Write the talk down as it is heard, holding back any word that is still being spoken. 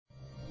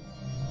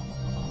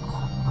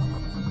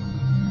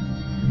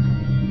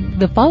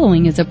The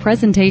following is a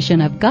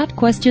presentation of Got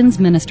Questions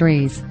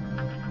Ministries.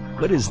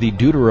 What is the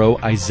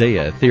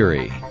Deutero-Isaiah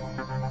theory?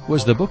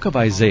 Was the book of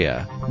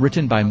Isaiah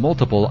written by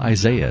multiple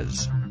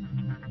Isaiahs?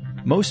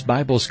 Most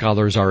Bible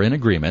scholars are in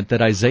agreement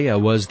that Isaiah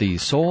was the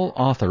sole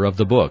author of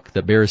the book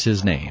that bears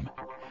his name.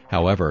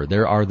 However,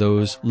 there are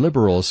those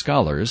liberal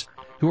scholars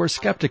who are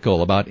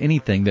skeptical about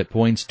anything that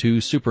points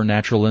to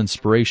supernatural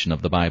inspiration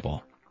of the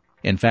Bible.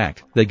 In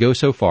fact, they go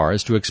so far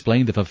as to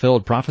explain the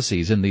fulfilled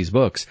prophecies in these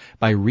books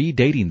by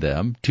redating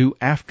them to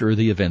after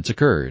the events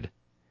occurred.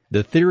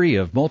 The theory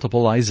of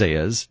multiple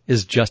Isaiahs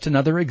is just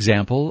another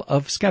example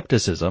of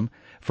skepticism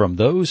from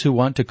those who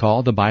want to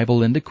call the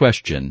Bible into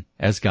question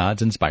as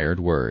God's inspired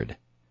word.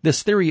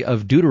 This theory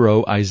of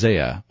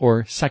Deutero-Isaiah,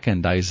 or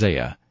Second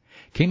Isaiah,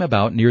 came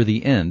about near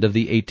the end of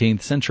the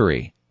 18th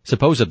century.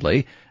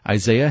 Supposedly,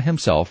 Isaiah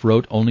himself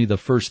wrote only the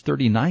first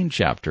 39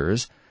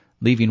 chapters,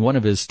 leaving one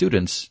of his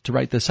students to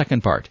write the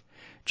second part,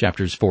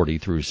 chapters 40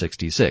 through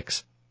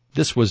 66.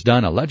 This was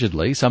done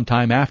allegedly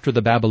sometime after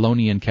the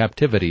Babylonian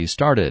captivity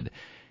started,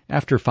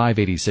 after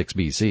 586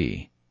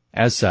 BC.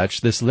 As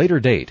such, this later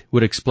date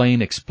would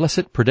explain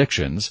explicit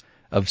predictions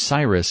of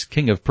Cyrus,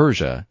 king of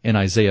Persia, in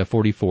Isaiah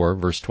 44,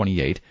 verse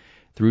 28,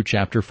 through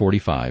chapter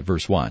 45,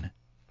 verse 1.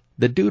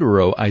 The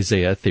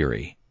Deutero-Isaiah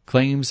theory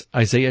claims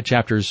Isaiah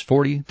chapters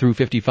 40 through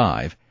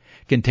 55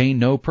 contain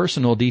no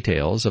personal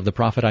details of the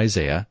prophet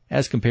Isaiah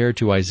as compared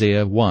to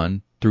Isaiah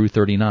 1 through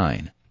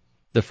 39.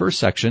 The first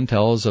section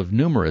tells of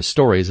numerous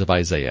stories of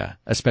Isaiah,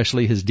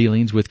 especially his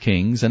dealings with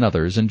kings and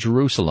others in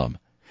Jerusalem.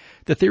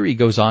 The theory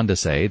goes on to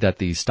say that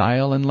the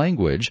style and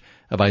language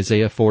of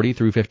Isaiah 40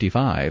 through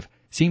 55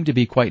 seem to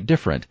be quite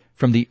different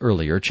from the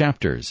earlier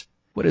chapters.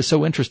 What is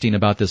so interesting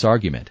about this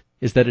argument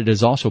is that it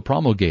is also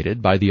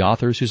promulgated by the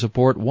authors who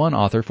support one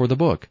author for the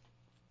book.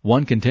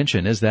 One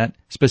contention is that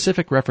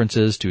specific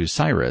references to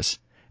Cyrus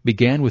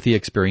began with the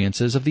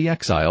experiences of the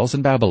exiles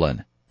in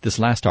Babylon. This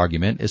last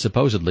argument is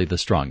supposedly the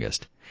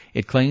strongest.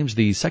 It claims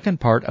the second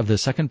part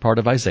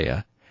of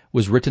Isaiah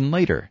was written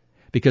later,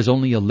 because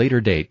only a later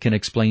date can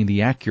explain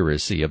the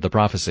accuracy of the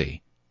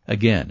prophecy.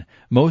 Again,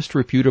 most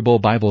reputable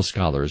Bible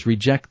scholars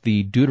reject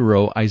the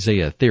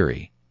Deutero-Isaiah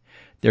theory.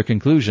 Their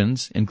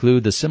conclusions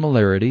include the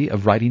similarity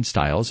of writing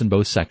styles in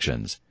both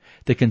sections,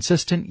 the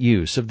consistent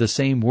use of the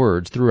same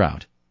words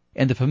throughout,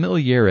 and the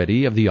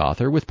familiarity of the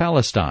author with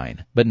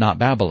Palestine, but not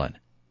Babylon.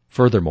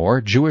 Furthermore,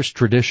 Jewish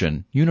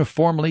tradition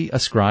uniformly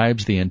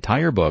ascribes the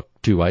entire book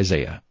to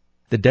Isaiah.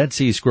 The Dead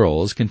Sea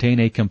Scrolls contain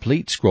a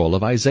complete scroll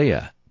of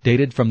Isaiah,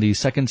 dated from the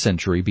 2nd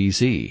century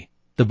BC.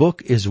 The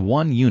book is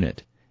one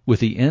unit,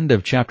 with the end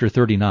of chapter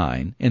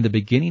 39 and the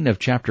beginning of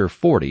chapter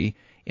 40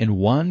 in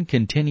one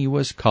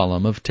continuous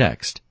column of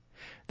text.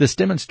 This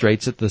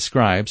demonstrates that the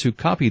scribes who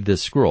copied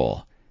this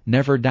scroll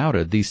never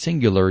doubted the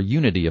singular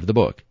unity of the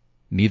book.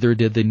 Neither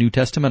did the New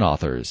Testament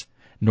authors,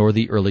 nor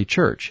the early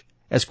church,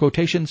 as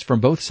quotations from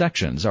both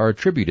sections are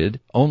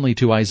attributed only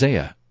to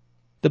Isaiah.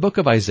 The book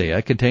of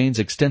Isaiah contains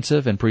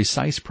extensive and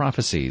precise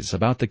prophecies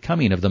about the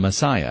coming of the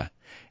Messiah,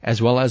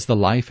 as well as the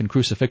life and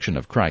crucifixion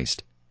of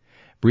Christ.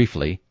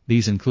 Briefly,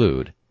 these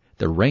include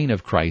the reign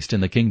of Christ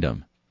in the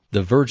kingdom,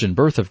 the virgin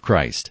birth of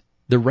Christ,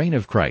 the reign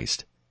of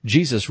Christ,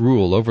 Jesus'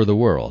 rule over the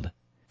world,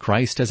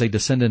 Christ as a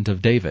descendant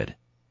of David,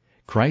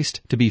 Christ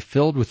to be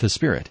filled with the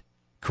Spirit,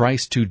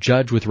 Christ to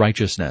judge with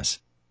righteousness,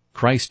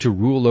 Christ to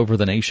rule over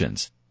the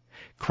nations,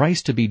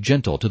 Christ to be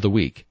gentle to the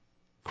weak,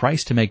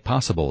 Christ to make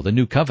possible the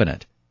new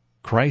covenant,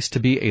 Christ to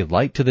be a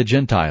light to the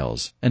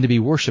Gentiles and to be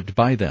worshipped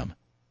by them,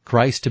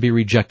 Christ to be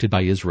rejected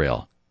by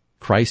Israel,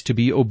 Christ to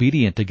be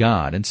obedient to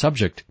God and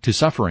subject to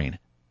suffering,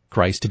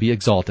 Christ to be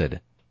exalted,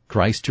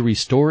 Christ to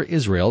restore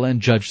Israel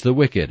and judge the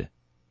wicked.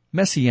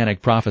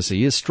 Messianic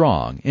prophecy is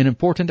strong and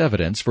important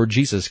evidence for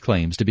Jesus'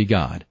 claims to be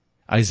God.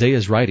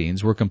 Isaiah's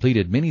writings were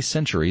completed many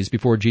centuries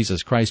before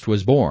Jesus Christ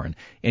was born,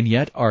 and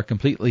yet are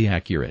completely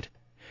accurate.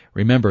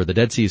 Remember, the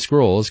Dead Sea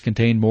Scrolls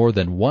contain more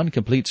than one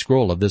complete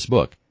scroll of this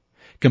book,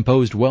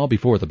 composed well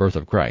before the birth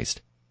of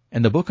Christ.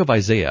 And the book of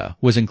Isaiah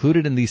was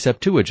included in the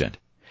Septuagint,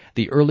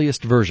 the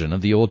earliest version of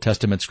the Old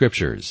Testament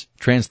scriptures,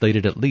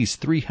 translated at least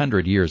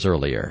 300 years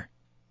earlier.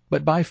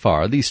 But by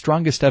far the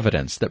strongest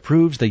evidence that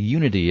proves the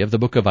unity of the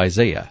book of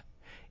Isaiah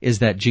is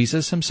that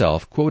Jesus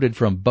himself quoted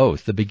from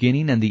both the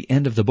beginning and the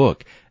end of the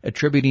book,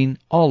 attributing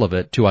all of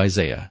it to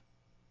Isaiah.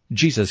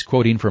 Jesus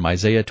quoting from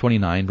Isaiah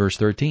 29 verse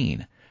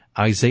 13,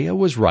 "Isaiah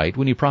was right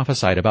when he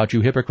prophesied about you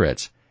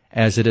hypocrites.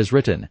 As it is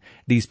written,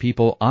 these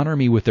people honor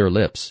me with their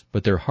lips,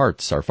 but their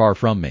hearts are far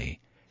from me.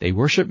 They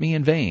worship me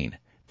in vain.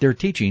 Their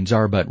teachings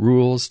are but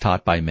rules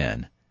taught by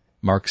men."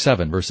 Mark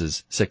 7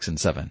 verses 6 and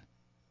 7.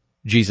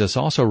 Jesus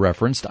also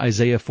referenced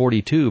Isaiah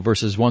 42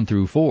 verses 1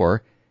 through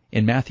 4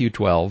 in Matthew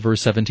 12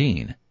 verse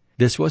 17.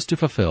 This was to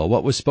fulfill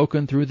what was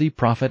spoken through the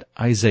prophet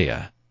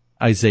Isaiah.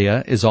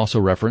 Isaiah is also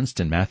referenced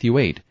in Matthew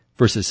 8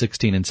 verses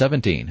 16 and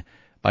 17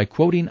 by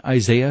quoting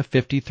Isaiah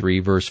 53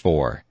 verse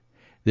 4.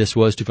 This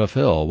was to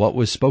fulfill what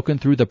was spoken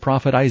through the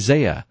prophet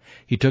Isaiah.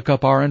 He took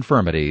up our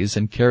infirmities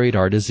and carried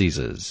our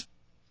diseases.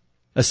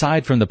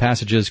 Aside from the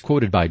passages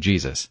quoted by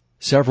Jesus,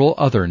 several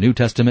other New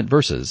Testament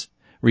verses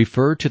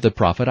refer to the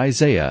prophet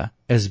Isaiah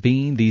as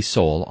being the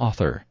sole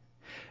author.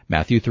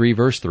 Matthew 3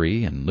 verse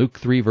 3 and Luke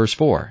 3 verse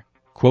 4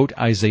 quote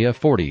Isaiah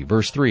 40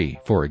 verse 3,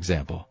 for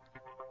example.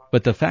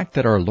 But the fact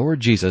that our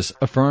Lord Jesus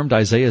affirmed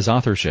Isaiah's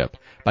authorship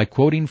by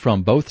quoting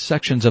from both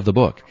sections of the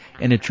book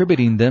and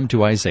attributing them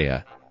to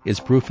Isaiah is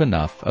proof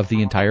enough of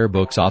the entire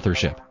book's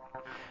authorship.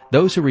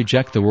 Those who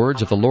reject the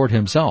words of the Lord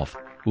Himself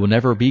will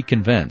never be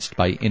convinced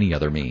by any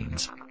other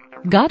means.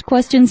 God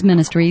Questions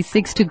Ministry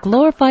seeks to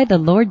glorify the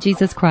Lord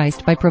Jesus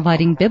Christ by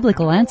providing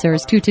biblical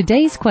answers to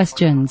today's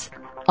questions.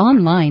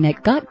 Online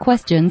at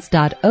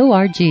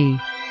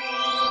GotQuestions.org.